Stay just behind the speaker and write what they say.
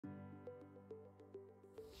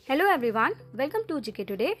Hello everyone, welcome to GK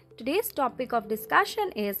Today. Today's topic of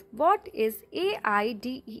discussion is what is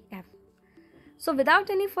AiDef? So without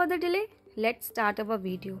any further delay, let's start our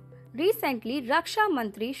video. Recently, Raksha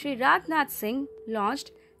Mantri Shri Rajnath Singh launched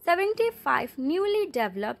 75 newly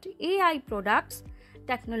developed AI products,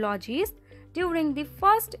 technologies during the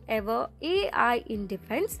first ever AI in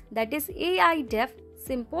Defense, that is AiDef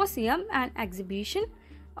Symposium and exhibition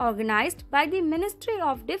organized by the Ministry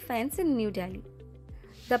of Defense in New Delhi.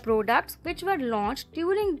 The products which were launched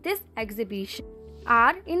during this exhibition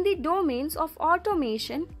are in the domains of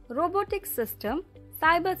automation, robotic system,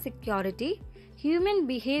 cyber security, human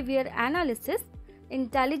behavior analysis,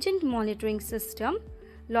 intelligent monitoring system,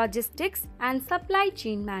 logistics and supply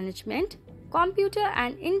chain management, computer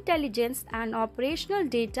and intelligence and operational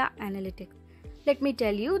data analytics. Let me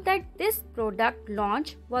tell you that this product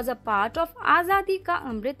launch was a part of Azadi Ka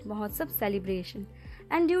Amrit Mahotsav celebration,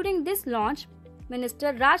 and during this launch,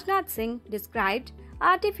 Minister Rajnath Singh described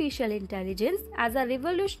artificial intelligence as a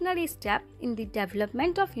revolutionary step in the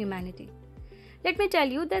development of humanity. Let me tell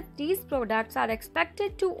you that these products are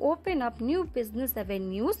expected to open up new business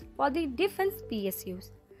avenues for the defense PSUs.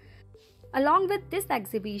 Along with this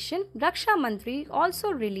exhibition, Raksha Mantri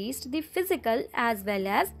also released the physical as well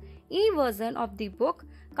as e-version of the book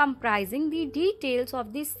comprising the details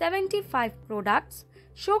of the 75 products,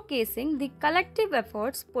 showcasing the collective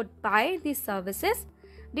efforts put by the services,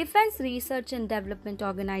 Defense Research and Development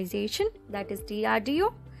Organization, that is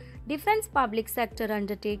DRDO, Defense Public Sector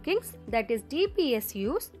Undertakings, that is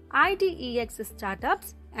DPSUs, IDEX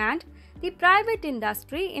startups, and the private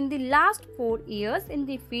industry in the last 4 years in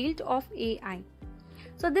the field of AI.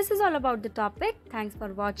 So this is all about the topic. Thanks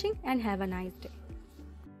for watching and have a nice day.